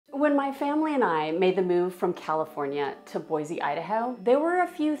When my family and I made the move from California to Boise, Idaho, there were a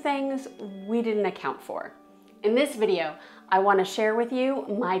few things we didn't account for. In this video, I want to share with you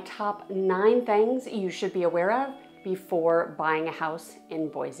my top 9 things you should be aware of before buying a house in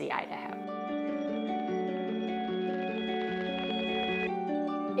Boise, Idaho.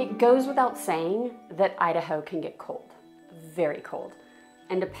 It goes without saying that Idaho can get cold, very cold.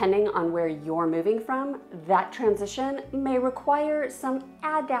 And depending on where you're moving from, that transition may require some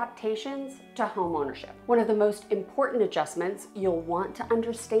adaptations to home ownership. One of the most important adjustments you'll want to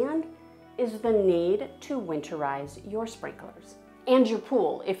understand is the need to winterize your sprinklers and your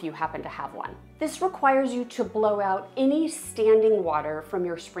pool if you happen to have one. This requires you to blow out any standing water from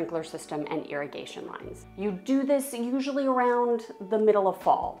your sprinkler system and irrigation lines. You do this usually around the middle of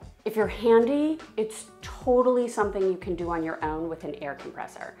fall. If you're handy, it's totally something you can do on your own with an air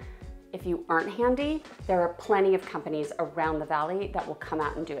compressor. If you aren't handy, there are plenty of companies around the valley that will come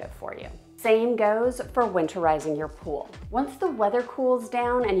out and do it for you. Same goes for winterizing your pool. Once the weather cools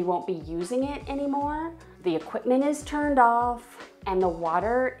down and you won't be using it anymore, the equipment is turned off and the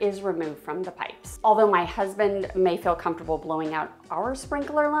water is removed from the pipes. Although my husband may feel comfortable blowing out our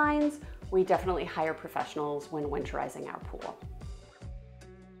sprinkler lines, we definitely hire professionals when winterizing our pool.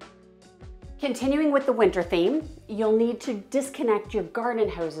 Continuing with the winter theme, you'll need to disconnect your garden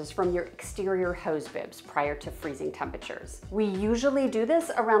hoses from your exterior hose bibs prior to freezing temperatures. We usually do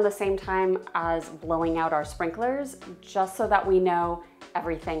this around the same time as blowing out our sprinklers, just so that we know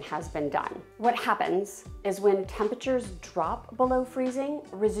everything has been done. What happens is when temperatures drop below freezing,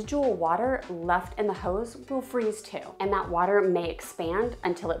 residual water left in the hose will freeze too. And that water may expand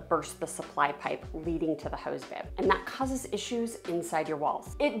until it bursts the supply pipe leading to the hose bib. And that causes issues inside your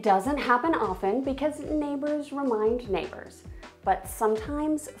walls. It doesn't happen often because neighbors remind neighbors. But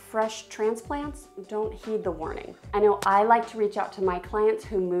sometimes fresh transplants don't heed the warning. I know I like to reach out to my clients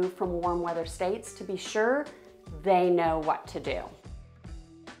who move from warm weather states to be sure they know what to do.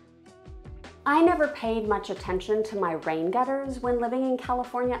 I never paid much attention to my rain gutters when living in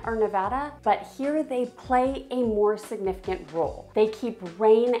California or Nevada, but here they play a more significant role. They keep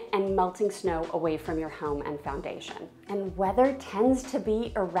rain and melting snow away from your home and foundation. And weather tends to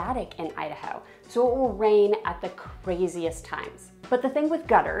be erratic in Idaho, so it will rain at the craziest times. But the thing with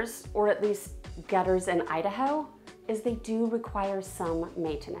gutters, or at least gutters in Idaho, is they do require some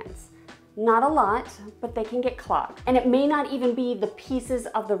maintenance. Not a lot, but they can get clogged. And it may not even be the pieces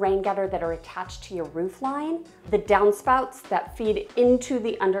of the rain gutter that are attached to your roof line. The downspouts that feed into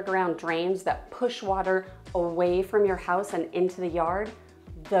the underground drains that push water away from your house and into the yard,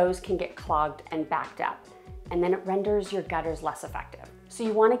 those can get clogged and backed up. And then it renders your gutters less effective. So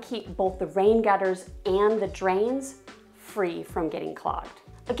you want to keep both the rain gutters and the drains free from getting clogged.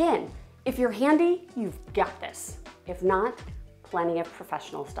 Again, if you're handy, you've got this. If not, plenty of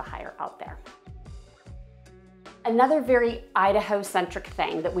professionals to hire out there. Another very Idaho-centric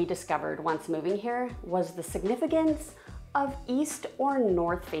thing that we discovered once moving here was the significance of east or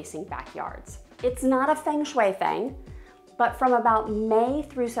north-facing backyards. It's not a feng shui thing, but from about May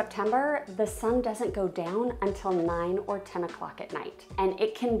through September, the sun doesn't go down until 9 or 10 o'clock at night, and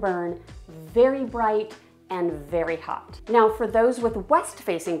it can burn very bright and very hot. Now, for those with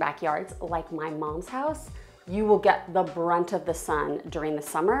west-facing backyards, like my mom's house, you will get the brunt of the sun during the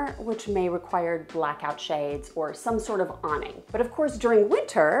summer, which may require blackout shades or some sort of awning. But of course, during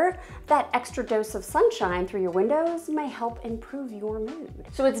winter, that extra dose of sunshine through your windows may help improve your mood.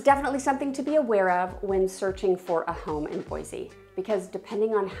 So it's definitely something to be aware of when searching for a home in Boise, because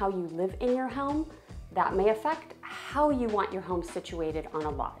depending on how you live in your home, that may affect how you want your home situated on a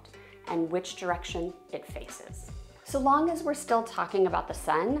lot and which direction it faces. So long as we're still talking about the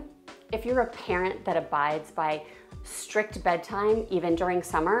sun, if you're a parent that abides by strict bedtime, even during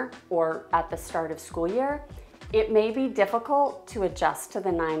summer or at the start of school year, it may be difficult to adjust to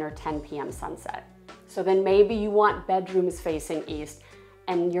the 9 or 10 p.m. sunset. So then maybe you want bedrooms facing east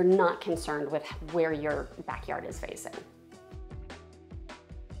and you're not concerned with where your backyard is facing.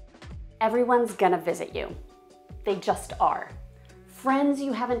 Everyone's gonna visit you. They just are. Friends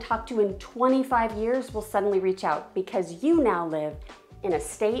you haven't talked to in 25 years will suddenly reach out because you now live in a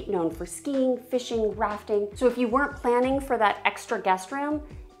state known for skiing, fishing, rafting. So if you weren't planning for that extra guest room,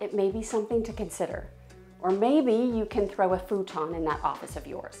 it may be something to consider. Or maybe you can throw a futon in that office of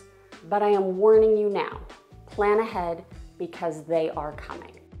yours. But I am warning you now, plan ahead because they are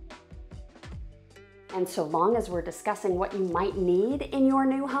coming. And so long as we're discussing what you might need in your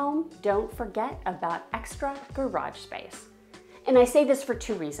new home, don't forget about extra garage space. And I say this for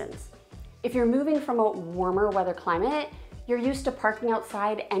 2 reasons. If you're moving from a warmer weather climate, you're used to parking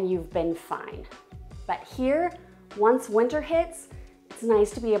outside and you've been fine. But here, once winter hits, it's It's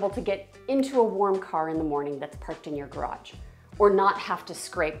nice to be able to get into a warm car in the morning that's parked in your garage, or not have to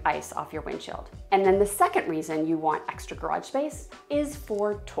scrape ice off your windshield. And then the second reason you want extra garage space is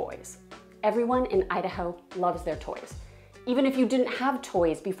for toys. Everyone in Idaho loves their toys. Even if you didn't have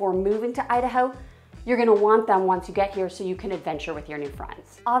toys before moving to Idaho, you're gonna want them once you get here so you can adventure with your new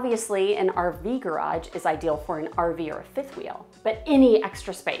friends. Obviously, an RV garage is ideal for an RV or a fifth wheel, but any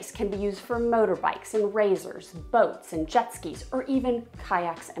extra space can be used for motorbikes and razors, boats and jet skis, or even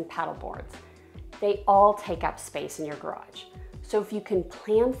kayaks and paddle boards. They all take up space in your garage. So if you can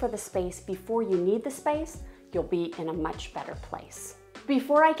plan for the space before you need the space, you'll be in a much better place.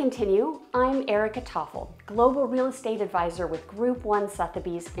 Before I continue, I'm Erica Toffel, Global Real Estate Advisor with Group 1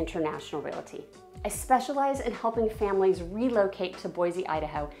 Sotheby's International Realty. I specialize in helping families relocate to Boise,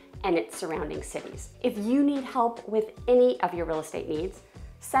 Idaho and its surrounding cities. If you need help with any of your real estate needs,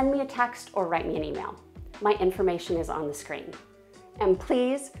 send me a text or write me an email. My information is on the screen. And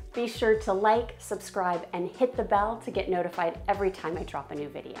please be sure to like, subscribe, and hit the bell to get notified every time I drop a new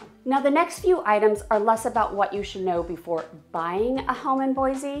video. Now, the next few items are less about what you should know before buying a home in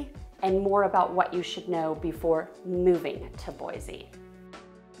Boise and more about what you should know before moving to Boise.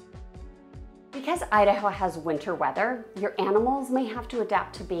 Because Idaho has winter weather, your animals may have to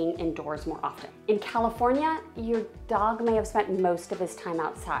adapt to being indoors more often. In California, your dog may have spent most of his time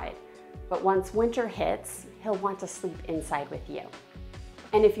outside, but once winter hits, he'll want to sleep inside with you.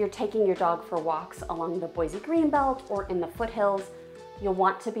 And if you're taking your dog for walks along the Boise Greenbelt or in the foothills, you'll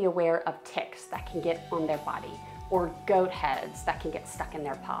want to be aware of ticks that can get on their body or goat heads that can get stuck in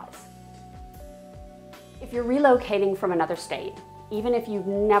their paws. If you're relocating from another state, even if you've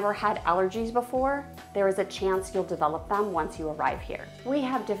never had allergies before, there is a chance you'll develop them once you arrive here. We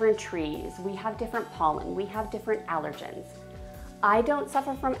have different trees, we have different pollen, we have different allergens. I don't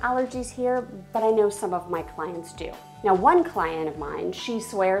suffer from allergies here, but I know some of my clients do. Now, one client of mine, she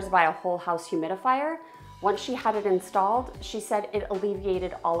swears by a whole house humidifier. Once she had it installed, she said it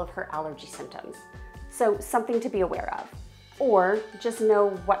alleviated all of her allergy symptoms. So something to be aware of. Or just know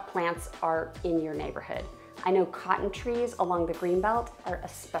what plants are in your neighborhood. I know cotton trees along the Greenbelt are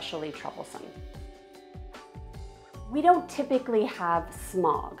especially troublesome. We don't typically have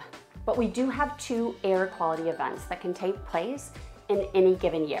smog, but we do have 2 air quality events that can take place in any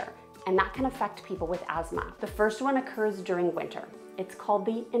given year, and that can affect people with asthma. The first one occurs during winter. It's called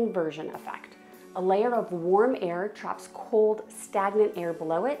the inversion effect. A layer of warm air traps cold, stagnant air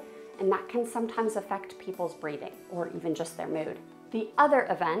below it, and that can sometimes affect people's breathing or even just their mood. The other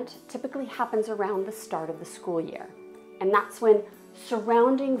event typically happens around the start of the school year, and that's when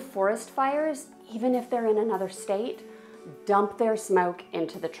surrounding forest fires, even if they're in another state, dump their smoke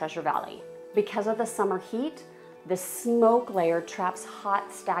into the Treasure Valley. Because of the summer heat, the smoke layer traps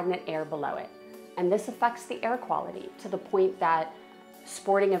hot, stagnant air below it, and this affects the air quality to the point that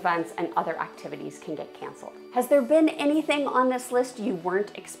sporting events and other activities can get canceled. Has there been anything on this list you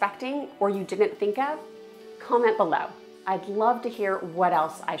weren't expecting or you didn't think of? Comment below. I'd love to hear what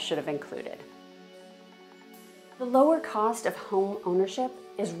else I should have included. The lower cost of home ownership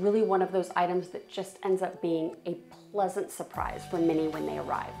is really one of those items that just ends up being a pleasant surprise for many when they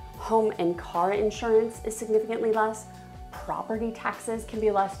arrive. Home and car insurance is significantly less. Property taxes can be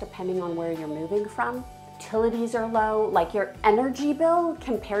less depending on where you're moving from. Utilities are low, like your energy bill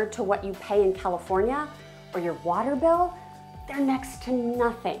compared to what you pay in California, or your water bill, they're next to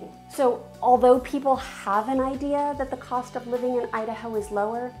nothing. So although people have an idea that the cost of living in Idaho is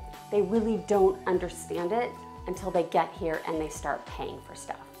lower, they really don't understand it until they get here and they start paying for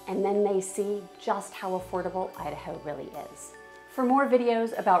stuff. And then they see just how affordable Idaho really is. For more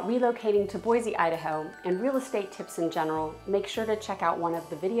videos about relocating to Boise, Idaho, and real estate tips in general, make sure to check out one of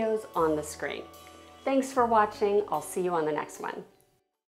the videos on the screen. Thanks for watching. I'll see you on the next one.